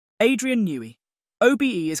Adrian Newey.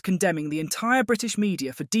 OBE is condemning the entire British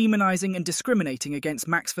media for demonising and discriminating against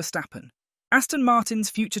Max Verstappen. Aston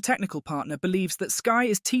Martin's future technical partner believes that Sky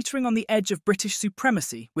is teetering on the edge of British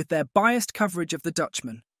supremacy with their biased coverage of the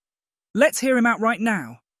Dutchman. Let's hear him out right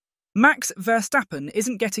now. Max Verstappen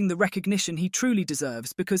isn't getting the recognition he truly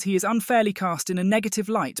deserves because he is unfairly cast in a negative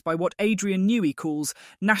light by what Adrian Newey calls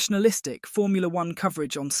nationalistic Formula One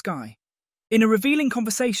coverage on Sky. In a revealing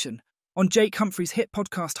conversation on Jake Humphrey's hit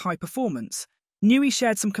podcast High Performance, Newey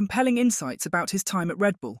shared some compelling insights about his time at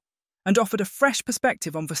Red Bull and offered a fresh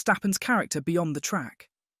perspective on Verstappen's character beyond the track.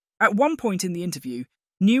 At one point in the interview,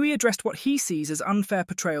 Newey addressed what he sees as unfair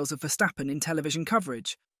portrayals of Verstappen in television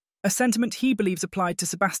coverage, a sentiment he believes applied to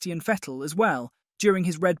Sebastian Vettel as well during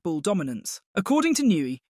his Red Bull dominance. According to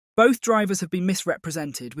Newey, both drivers have been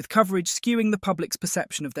misrepresented, with coverage skewing the public's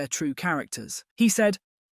perception of their true characters. He said,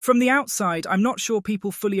 "From the outside, I'm not sure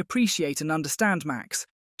people fully appreciate and understand Max,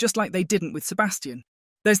 just like they didn't with Sebastian.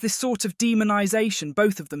 There's this sort of demonisation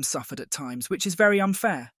both of them suffered at times, which is very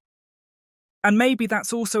unfair. And maybe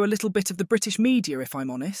that's also a little bit of the British media, if I'm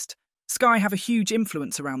honest. Sky have a huge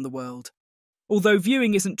influence around the world. Although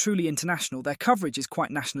viewing isn't truly international, their coverage is quite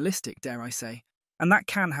nationalistic, dare I say, and that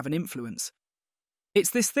can have an influence. It's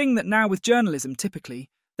this thing that now with journalism, typically,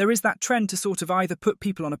 there is that trend to sort of either put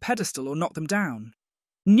people on a pedestal or knock them down."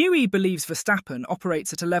 Newey believes Verstappen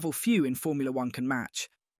operates at a level few in Formula One can match,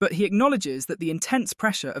 but he acknowledges that the intense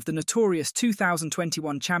pressure of the notorious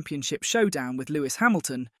 2021 championship showdown with Lewis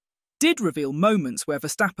Hamilton did reveal moments where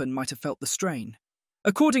Verstappen might have felt the strain.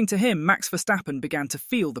 According to him, Max Verstappen began to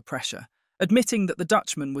feel the pressure, admitting that the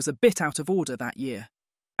Dutchman was a bit out of order that year.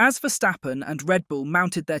 As Verstappen and Red Bull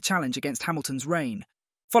mounted their challenge against Hamilton's reign,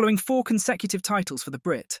 following 4 consecutive titles for the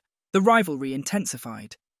Brit, the rivalry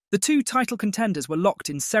intensified. The two title contenders were locked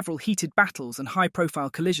in several heated battles and high-profile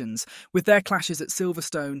collisions, with their clashes at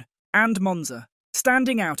Silverstone and Monza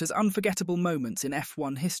standing out as unforgettable moments in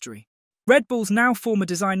F1 history. Red Bull's now former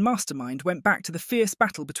design mastermind went back to the fierce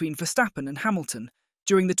battle between Verstappen and Hamilton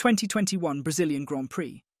during the 2021 Brazilian Grand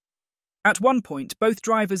Prix. At one point, both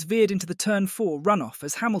drivers veered into the Turn 4 runoff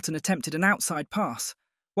as Hamilton attempted an outside pass,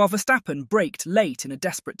 while Verstappen braked late in a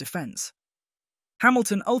desperate defence.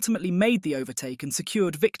 Hamilton ultimately made the overtake and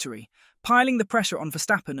secured victory, piling the pressure on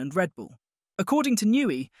Verstappen and Red Bull. According to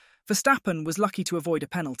Newey, Verstappen was lucky to avoid a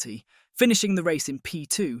penalty, finishing the race in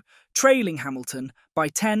P2, trailing Hamilton by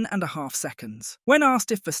 10.5 seconds. When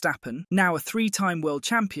asked if Verstappen, now a 3-time world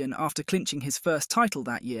champion after clinching his first title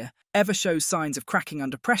that year, ever shows signs of cracking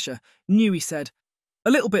under pressure, Newey said,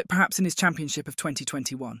 "A little bit perhaps in his championship of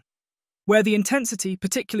 2021. Where the intensity,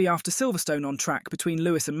 particularly after Silverstone on track between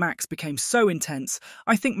Lewis and Max, became so intense,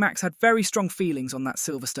 I think Max had very strong feelings on that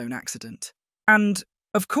Silverstone accident. And,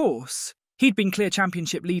 of course, he'd been clear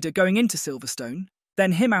championship leader going into Silverstone,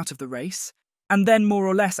 then him out of the race, and then more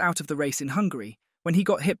or less out of the race in Hungary, when he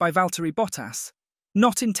got hit by Valtteri Bottas.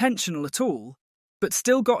 Not intentional at all, but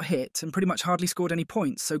still got hit and pretty much hardly scored any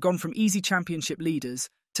points, so gone from easy championship leaders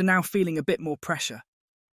to now feeling a bit more pressure.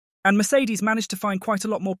 And Mercedes managed to find quite a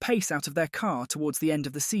lot more pace out of their car towards the end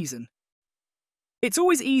of the season. It's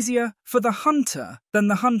always easier for the hunter than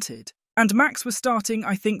the hunted, and Max was starting,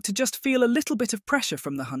 I think, to just feel a little bit of pressure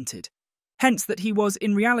from the hunted. Hence that he was,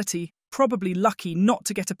 in reality, probably lucky not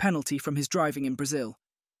to get a penalty from his driving in Brazil.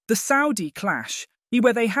 The Saudi clash,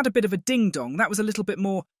 where they had a bit of a ding-dong, that was a little bit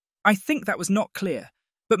more, I think that was not clear.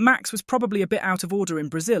 But Max was probably a bit out of order in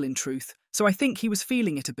Brazil, in truth, so I think he was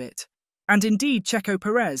feeling it a bit. And indeed, Checo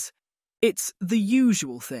Perez. It's the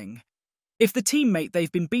usual thing. If the teammate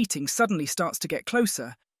they've been beating suddenly starts to get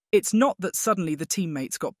closer, it's not that suddenly the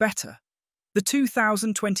teammates got better. The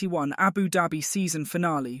 2021 Abu Dhabi season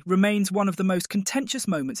finale remains one of the most contentious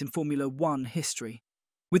moments in Formula One history,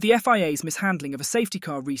 with the FIA's mishandling of a safety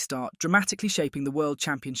car restart dramatically shaping the World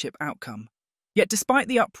Championship outcome. Yet despite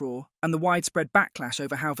the uproar and the widespread backlash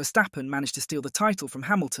over how Verstappen managed to steal the title from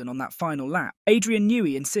Hamilton on that final lap, Adrian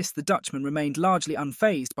Newey insists the Dutchman remained largely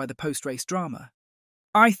unfazed by the post-race drama.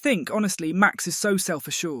 "I think, honestly, Max is so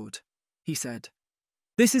self-assured," he said.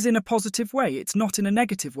 "This is in a positive way, it's not in a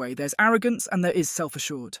negative way. There's arrogance and there is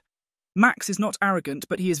self-assured. Max is not arrogant,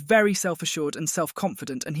 but he is very self-assured and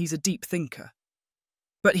self-confident, and he's a deep thinker.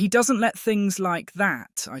 But he doesn't let things like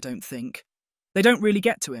that, I don't think. They don't really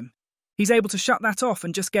get to him. He's able to shut that off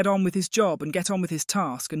and just get on with his job and get on with his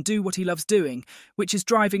task and do what he loves doing, which is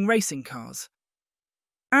driving racing cars."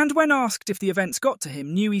 And when asked if the events got to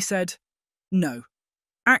him, Newey said, "No.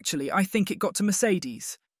 Actually, I think it got to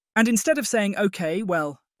Mercedes. And instead of saying, okay,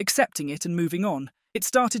 well, accepting it and moving on, it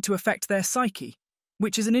started to affect their psyche,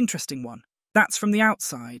 which is an interesting one. That's from the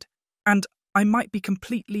outside. And I might be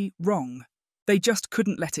completely wrong. They just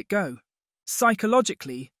couldn't let it go.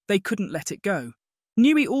 Psychologically, they couldn't let it go.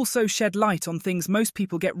 Newey also shed light on things most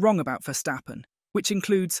people get wrong about Verstappen, which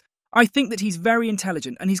includes, "I think that he's very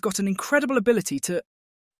intelligent and he's got an incredible ability to..."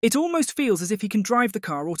 It almost feels as if he can drive the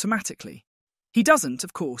car automatically. He doesn't,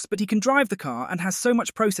 of course, but he can drive the car and has so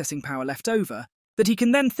much processing power left over that he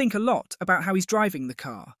can then think a lot about how he's driving the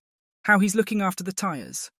car, how he's looking after the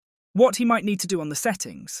tyres, what he might need to do on the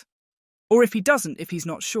settings. Or if he doesn't, if he's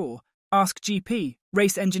not sure, ask GP,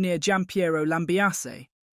 race engineer Giampiero Lambiase,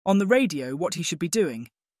 on the radio what he should be doing,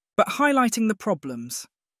 but highlighting the problems.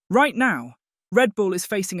 Right now, Red Bull is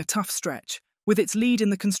facing a tough stretch, with its lead in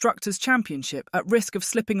the Constructors' Championship at risk of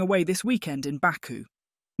slipping away this weekend in Baku.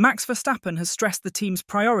 Max Verstappen has stressed the team's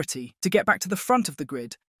priority to get back to the front of the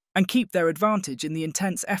grid and keep their advantage in the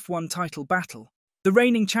intense F1 title battle. The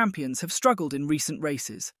reigning champions have struggled in recent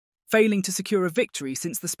races, failing to secure a victory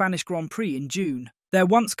since the Spanish Grand Prix in June. Their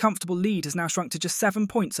once comfortable lead has now shrunk to just 7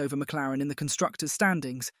 points over McLaren in the Constructors'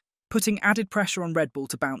 standings, putting added pressure on Red Bull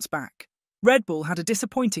to bounce back. Red Bull had a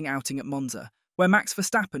disappointing outing at Monza, where Max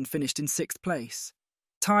Verstappen finished in 6th place,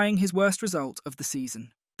 tying his worst result of the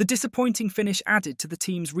season. The disappointing finish added to the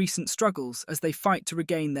team's recent struggles as they fight to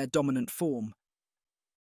regain their dominant form.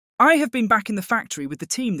 "I have been back in the factory with the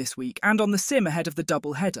team this week and on the sim ahead of the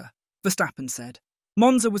double-header," Verstappen said.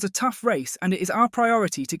 "Monza was a tough race and it is our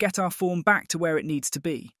priority to get our form back to where it needs to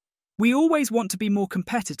be. We always want to be more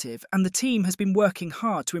competitive and the team has been working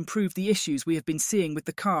hard to improve the issues we have been seeing with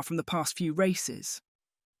the car from the past few races."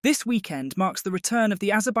 This weekend marks the return of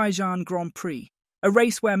the Azerbaijan Grand Prix, a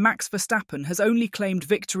race where Max Verstappen has only claimed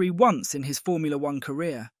victory once in his Formula One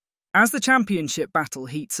career. As the championship battle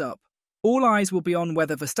heats up, all eyes will be on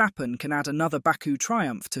whether Verstappen can add another Baku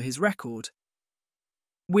triumph to his record.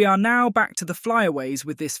 "We are now back to the flyaways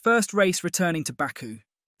with this first race returning to Baku,"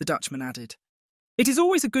 the Dutchman added. "It is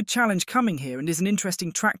always a good challenge coming here and is an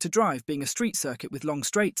interesting track to drive, being a street circuit with long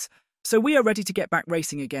straights, so we are ready to get back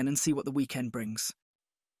racing again and see what the weekend brings."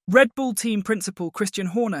 Red Bull team principal Christian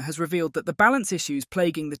Horner has revealed that the balance issues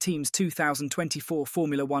plaguing the team's 2024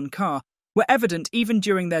 Formula One car were evident even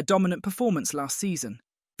during their dominant performance last season.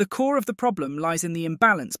 The core of the problem lies in the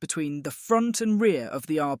imbalance between the front and rear of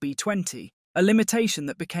the RB20, a limitation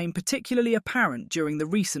that became particularly apparent during the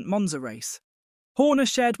recent Monza race. Horner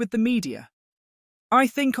shared with the media, "I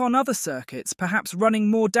think on other circuits, perhaps running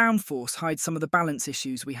more downforce hides some of the balance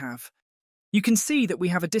issues we have. You can see that we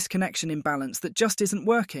have a disconnection imbalance that just isn't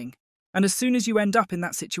working, and as soon as you end up in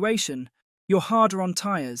that situation, you're harder on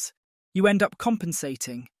tyres, you end up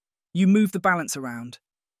compensating, you move the balance around,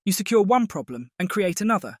 you secure one problem and create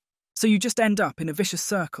another, so you just end up in a vicious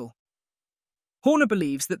circle." Horner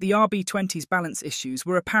believes that the RB20's balance issues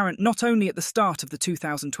were apparent not only at the start of the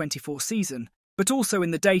 2024 season, but also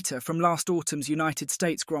in the data from last autumn's United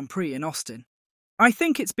States Grand Prix in Austin. "I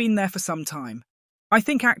think it's been there for some time. I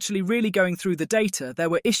think actually really going through the data, there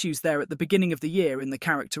were issues there at the beginning of the year in the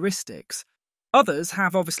characteristics. Others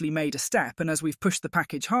have obviously made a step, and as we've pushed the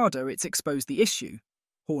package harder, it's exposed the issue,"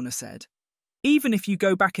 Horner said. "Even if you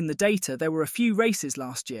go back in the data, there were a few races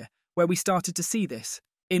last year where we started to see this,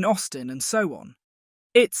 in Austin and so on.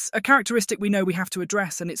 It's a characteristic we know we have to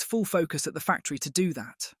address, and it's full focus at the factory to do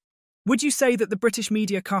that." Would you say that the British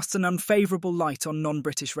media casts an unfavourable light on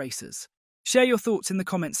non-British racers? Share your thoughts in the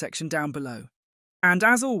comment section down below. And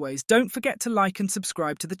as always, don't forget to like and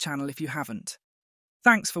subscribe to the channel if you haven't.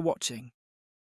 Thanks for watching.